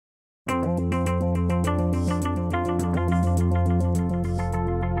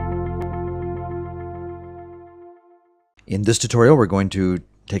In this tutorial, we're going to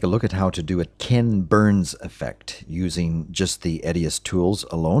take a look at how to do a Ken Burns effect using just the Edius tools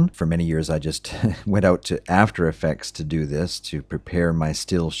alone. For many years, I just went out to After Effects to do this, to prepare my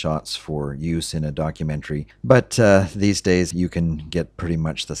still shots for use in a documentary. But these days, you can get pretty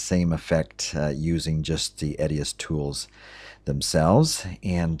much the same effect using just the Edius tools themselves.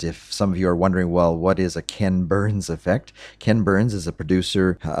 And if some of you are wondering, well, what is a Ken Burns effect? Ken Burns is a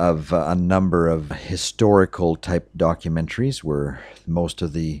producer of a number of historical type documentaries where most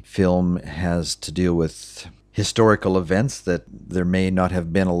of the film has to deal with historical events that there may not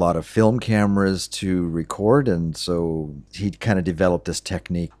have been a lot of film cameras to record, and so he kind of developed this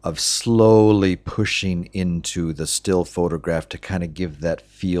technique of slowly pushing into the still photograph to kind of give that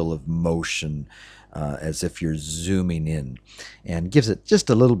feel of motion, as if you're zooming in, and gives it just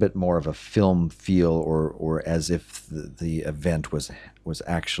a little bit more of a film feel, or as if the event was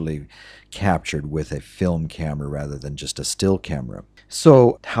actually captured with a film camera rather than just a still camera.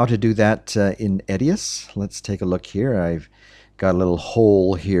 So how to do that in Edius? Let's take a look here. I've got a little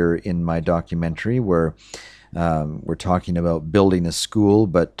hole here in my documentary where we're talking about building a school,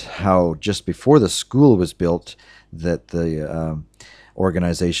 but how just before the school was built that the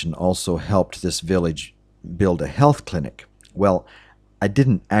organization also helped this village build a health clinic. Well, I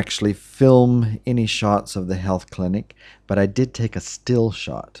didn't actually film any shots of the health clinic, but I did take a still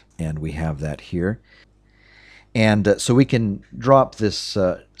shot, and we have that here. And so we can drop this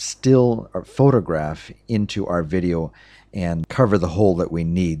still or photograph into our video and cover the hole that we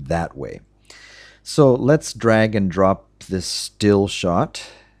need that way. So let's drag and drop this still shot.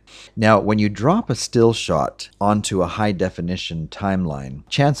 Now, when you drop a still shot onto a high-definition timeline,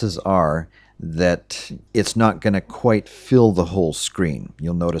 chances are that it's not going to quite fill the whole screen.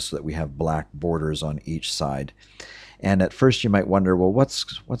 You'll notice that we have black borders on each side. And at first you might wonder, well,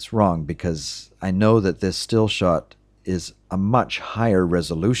 what's wrong? Because I know that this still shot is a much higher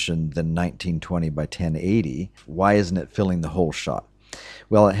resolution than 1920 by 1080. Why isn't it filling the whole shot?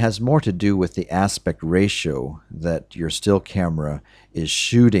 Well, it has more to do with the aspect ratio that your still camera is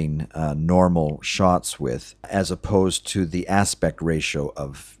shooting normal shots with, as opposed to the aspect ratio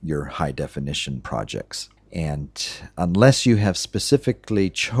of your high-definition projects. And unless you have specifically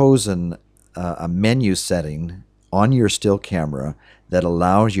chosen a menu setting on your still camera that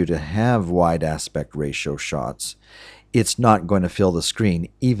allows you to have wide aspect ratio shots, it's not going to fill the screen,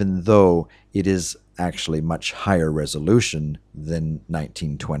 even though it is actually much higher resolution than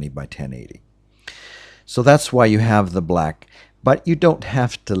 1920 by 1080. So that's why you have the black, but you don't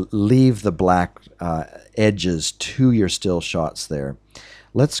have to leave the black edges to your still shots there.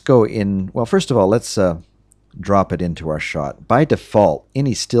 Let's go in, well, first of all, let's drop it into our shot. By default,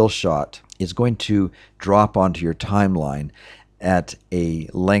 any still shot is going to drop onto your timeline at a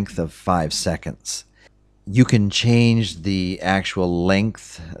length of 5 seconds. You can change the actual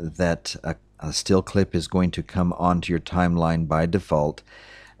length that a still clip is going to come onto your timeline by default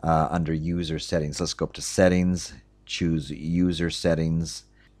under user settings. Let's go up to settings, choose user settings.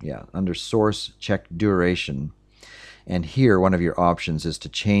 Yeah, under source, check duration. And here, one of your options is to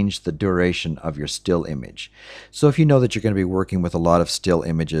change the duration of your still image. So if you know that you're going to be working with a lot of still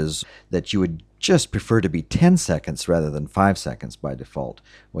images that you would just prefer to be 10 seconds rather than 5 seconds by default,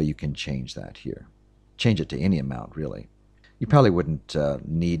 well, you can change that here. Change it to any amount, really. You probably wouldn't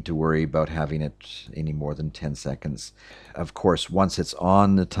need to worry about having it any more than 10 seconds. Of course, once it's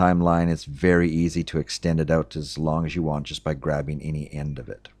on the timeline, it's very easy to extend it out as long as you want just by grabbing any end of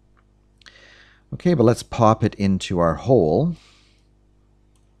it. Okay, but let's pop it into our hole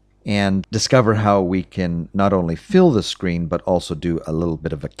and discover how we can not only fill the screen, but also do a little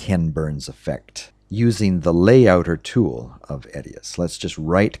bit of a Ken Burns effect using the Layouter tool of Edius. Let's just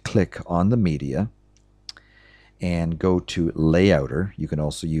right-click on the media and go to Layouter. You can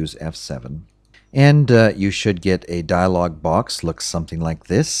also use F7. And you should get a dialog box. Looks something like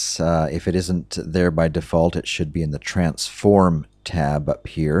this. If it isn't there by default, it should be in the Transform tab up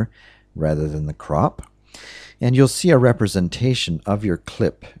here rather than the Crop. And you'll see a representation of your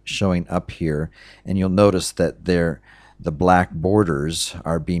clip showing up here, and you'll notice that the black borders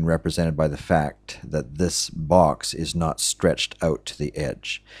are being represented by the fact that this box is not stretched out to the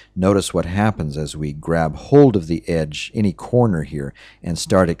edge. Notice what happens as we grab hold of the edge, any corner here, and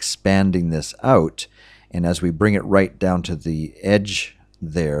start expanding this out. And as we bring it right down to the edge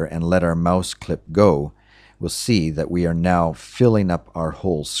there and let our mouse clip go, we'll see that we are now filling up our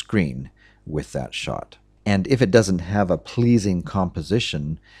whole screen with that shot. And if it doesn't have a pleasing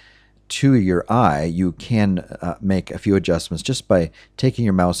composition to your eye, you can make a few adjustments just by taking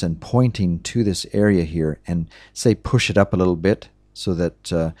your mouse and pointing to this area here and say push it up a little bit so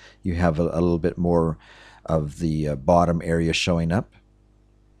that you have a little bit more of the bottom area showing up,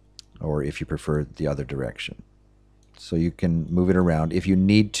 or if you prefer the other direction. So you can move it around. If you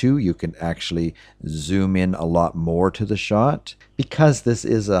need to, you can actually zoom in a lot more to the shot. Because this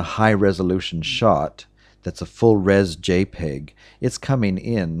is a high resolution shot, that's a full res JPEG, it's coming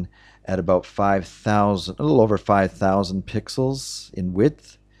in at about 5,000, a little over 5,000 pixels in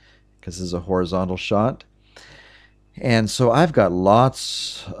width, because this is a horizontal shot. And so I've got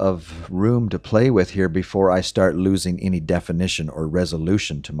lots of room to play with here before I start losing any definition or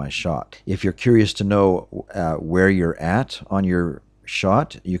resolution to my shot. If you're curious to know where you're at on your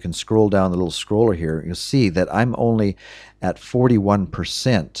shot, you can scroll down the little scroller here. You'll see that I'm only at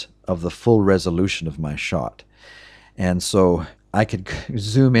 41% of the full resolution of my shot. And so I could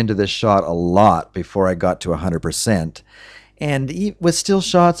zoom into this shot a lot before I got to 100%. And with still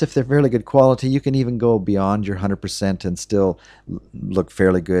shots, if they're fairly good quality, you can even go beyond your 100% and still look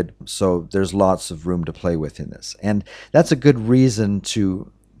fairly good. So there's lots of room to play with in this. And that's a good reason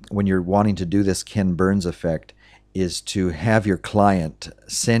to, when you're wanting to do this Ken Burns effect, is to have your client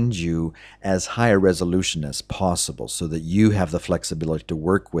send you as high a resolution as possible so that you have the flexibility to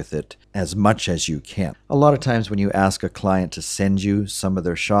work with it as much as you can. A lot of times when you ask a client to send you some of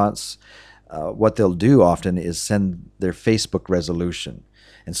their shots, what they'll do often is send their Facebook resolution.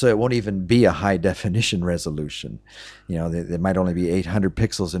 And so it won't even be a high definition resolution. You know, they might only be 800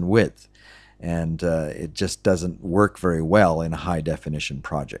 pixels in width. And it just doesn't work very well in a high definition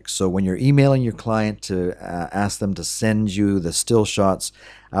project. So when you're emailing your client to ask them to send you the still shots,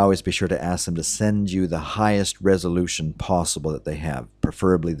 I always be sure to ask them to send you the highest resolution possible that they have,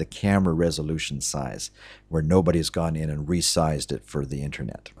 preferably the camera resolution size, where nobody's gone in and resized it for the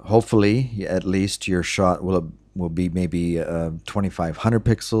internet. Hopefully, at least your shot will be maybe 2,500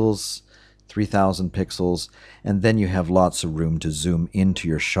 pixels, 3,000 pixels, and then you have lots of room to zoom into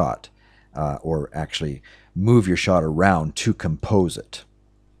your shot. Or actually move your shot around to compose it.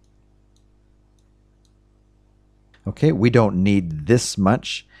 Okay, we don't need this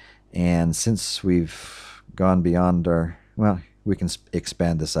much, and since we've gone beyond our, well, we can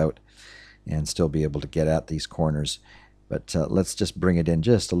expand this out and still be able to get at these corners, but let's just bring it in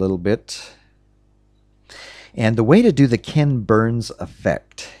just a little bit. And the way to do the Ken Burns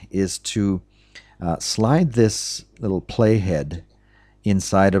effect is to slide this little playhead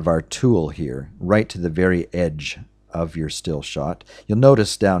inside of our tool here, right to the very edge of your still shot. You'll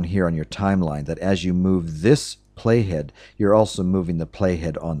notice down here on your timeline that as you move this playhead, you're also moving the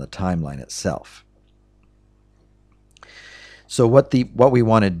playhead on the timeline itself. So what we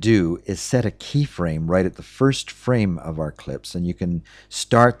want to do is set a keyframe right at the first frame of our clips, and you can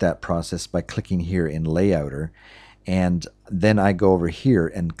start that process by clicking here in Layouter, and then I go over here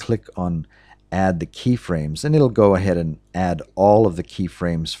and click on add the keyframes, and it'll go ahead and add all of the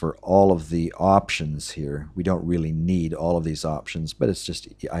keyframes for all of the options here. We don't really need all of these options, but it's just,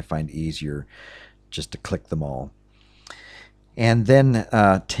 I find easier just to click them all. And then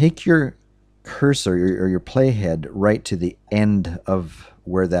take your cursor or your playhead right to the end of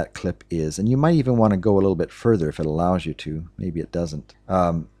where that clip is, and you might even want to go a little bit further if it allows you to. Maybe it doesn't.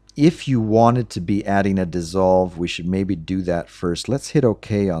 If you wanted to be adding a dissolve, we should maybe do that first. Let's hit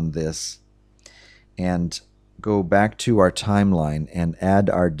OK on this and go back to our timeline and add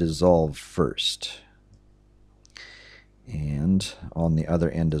our dissolve first, and on the other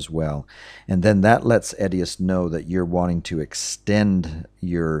end as well. And then that lets Edius know that you're wanting to extend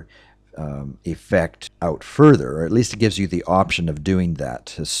your effect out further, or at least it gives you the option of doing that,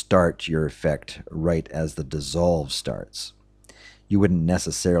 to start your effect right as the dissolve starts. You wouldn't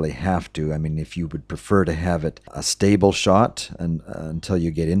necessarily have to. I mean, if you would prefer to have it a stable shot and, until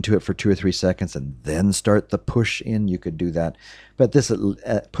you get into it for 2 or 3 seconds and then start the push in, you could do that. But this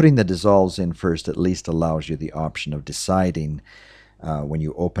putting the dissolves in first at least allows you the option of deciding when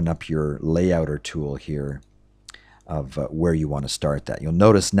you open up your layouter tool here of where you want to start that. You'll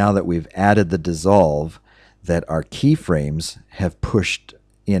notice now that we've added the dissolve that our keyframes have pushed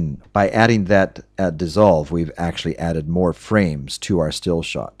in. By adding that dissolve, we've actually added more frames to our still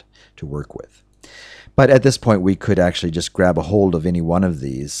shot to work with. But at this point, we could actually just grab a hold of any one of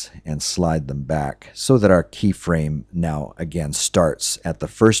these and slide them back so that our keyframe now again starts at the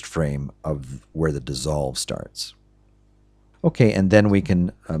first frame of where the dissolve starts. Okay, and then we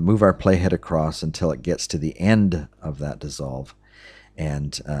can move our playhead across until it gets to the end of that dissolve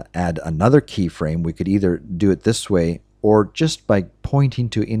and add another keyframe. We could either do it this way or just by pointing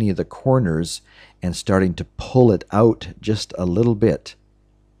to any of the corners and starting to pull it out just a little bit.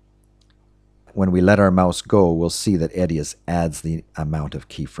 When we let our mouse go, we'll see that Edius adds the amount of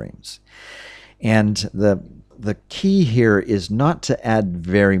keyframes. And the the key here is not to add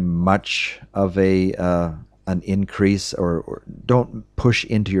very much of an increase, or don't push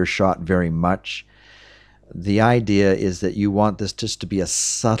into your shot very much. The idea is that you want this just to be a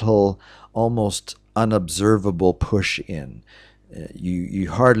subtle, almost unobservable push in.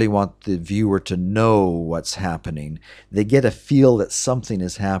 You hardly want the viewer to know what's happening. They get a feel that something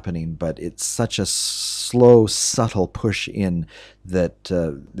is happening, but it's such a slow, subtle push in that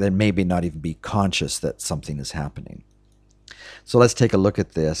they maybe not even be conscious that something is happening. So let's take a look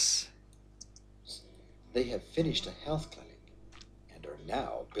at this. They have finished a health clinic and are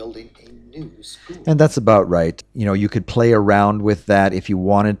now building a new school. And that's about right. You know, you could play around with that. If you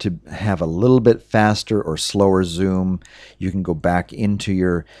wanted to have a little bit faster or slower zoom, you can go back into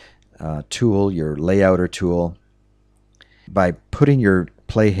your tool, your layouter tool, by putting your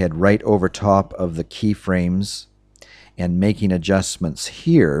playhead right over top of the keyframes and making adjustments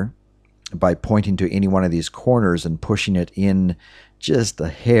here by pointing to any one of these corners and pushing it in just a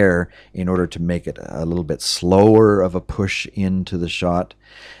hair in order to make it a little bit slower of a push into the shot.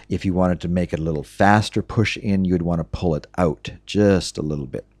 If you wanted to make it a little faster push in, you'd want to pull it out just a little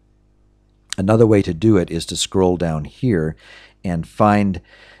bit. Another way to do it is to scroll down here and find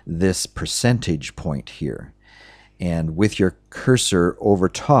this percentage point here. And with your cursor over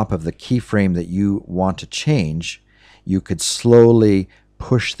top of the keyframe that you want to change, you could slowly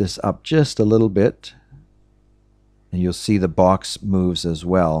push this up just a little bit. And you'll see the box moves as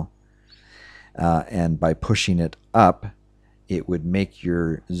well. And by pushing it up, it would make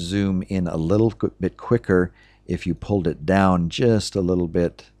your zoom in a little bit quicker. If you pulled it down just a little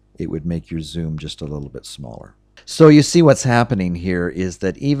bit, it would make your zoom just a little bit smaller. So you see what's happening here is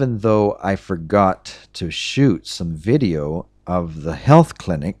that even though I forgot to shoot some video of the health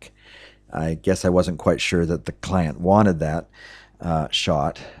clinic, I guess I wasn't quite sure that the client wanted that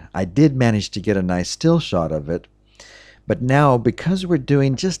shot, I did manage to get a nice still shot of it. But now, because we're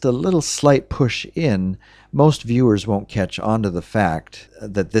doing just a little slight push in, most viewers won't catch on to the fact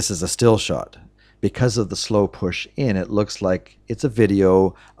that this is a still shot. Because of the slow push in, it looks like it's a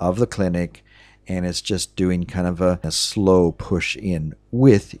video of the clinic, and it's just doing kind of a slow push in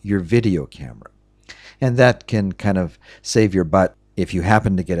with your video camera. And that can kind of save your butt if you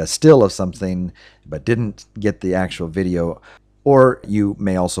happen to get a still of something but didn't get the actual video. Or you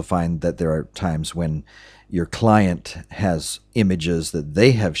may also find that there are times when your client has images that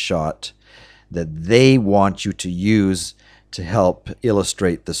they have shot that they want you to use to help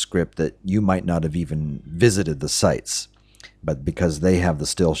illustrate the script that you might not have even visited the sites. But because they have the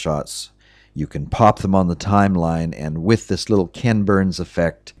still shots, you can pop them on the timeline, and with this little Ken Burns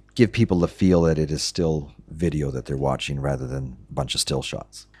effect, give people the feel that it is still video that they're watching rather than a bunch of still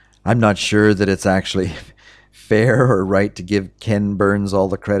shots. I'm not sure that it's actually fair or right to give Ken Burns all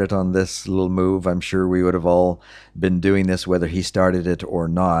the credit on this little move. I'm sure we would have all been doing this whether he started it or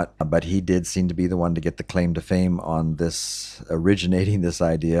not, but he did seem to be the one to get the claim to fame on this, originating this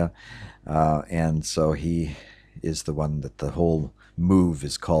idea, and so he is the one that the whole move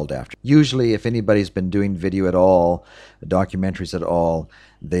is called after. Usually, if anybody's been doing video at all, documentaries at all,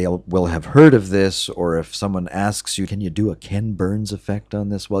 they will have heard of this, or if someone asks you, can you do a Ken Burns effect on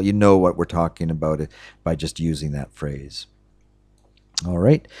this? Well, you know what we're talking about by just using that phrase. All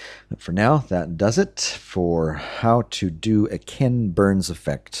right, for now, that does it for how to do a Ken Burns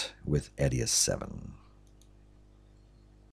effect with Edius 7.